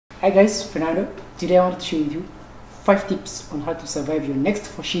Hi guys, Fernando. Today I want to share with you 5 tips on how to survive your next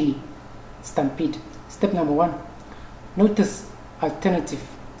Fochini stampede. Step number 1. Notice alternative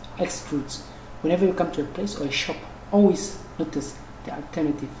exit routes. Whenever you come to a place or a shop, always notice the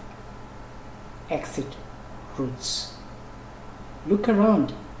alternative exit routes. Look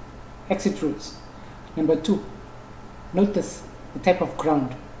around. Exit routes. Number 2. Notice the type of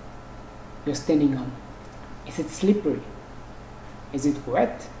ground you're standing on. Is it slippery? Is it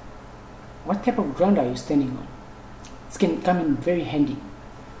wet? What type of ground are you standing on? This can come in very handy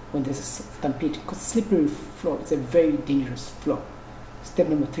when there's a stampede, because slippery floor is a very dangerous floor. Step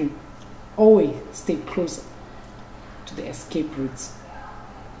number 3. Always stay closer to the escape routes.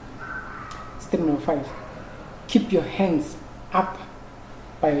 Step number 5. Keep your hands up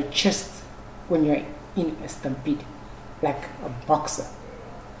by your chest when you're in a stampede, like a boxer.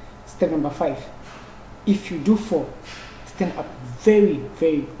 Step number 5. If you do fall, stand up very,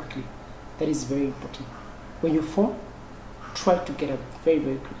 very quickly. That is very important. When you fall, try to get up very,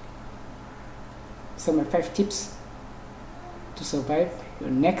 very quickly. So my 5 tips to survive your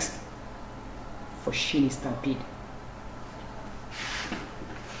next Fochini stampede.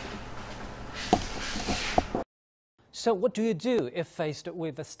 So what do you do if faced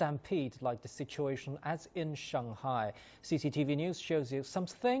with a stampede like the situation as in Shanghai? CCTV News shows you some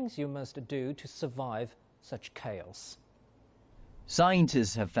things you must do to survive such chaos.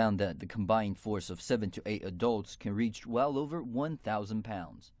 Scientists have found that the combined force of 7 to 8 adults can reach well over 1,000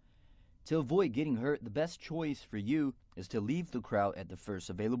 pounds. To avoid getting hurt, the best choice for you is to leave the crowd at the first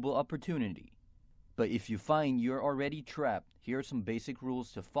available opportunity. But if you find you're already trapped, here are some basic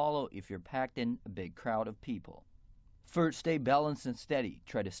rules to follow if you're packed in a big crowd of people. First, stay balanced and steady.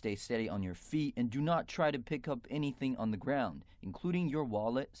 Try to stay steady on your feet and do not try to pick up anything on the ground, including your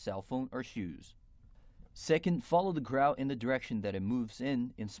wallet, cell phone, or shoes. Second, follow the crowd in the direction that it moves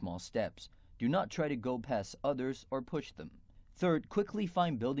in small steps. Do not try to go past others or push them. Third, quickly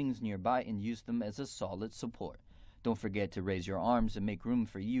find buildings nearby and use them as a solid support. Don't forget to raise your arms and make room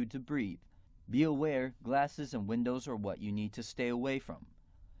for you to breathe. Be aware, glasses and windows are what you need to stay away from.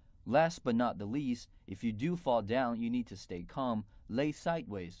 Last but not the least, if you do fall down, you need to stay calm, lay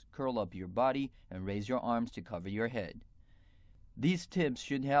sideways, curl up your body, and raise your arms to cover your head. These tips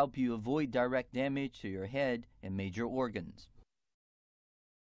should help you avoid direct damage to your head and major organs.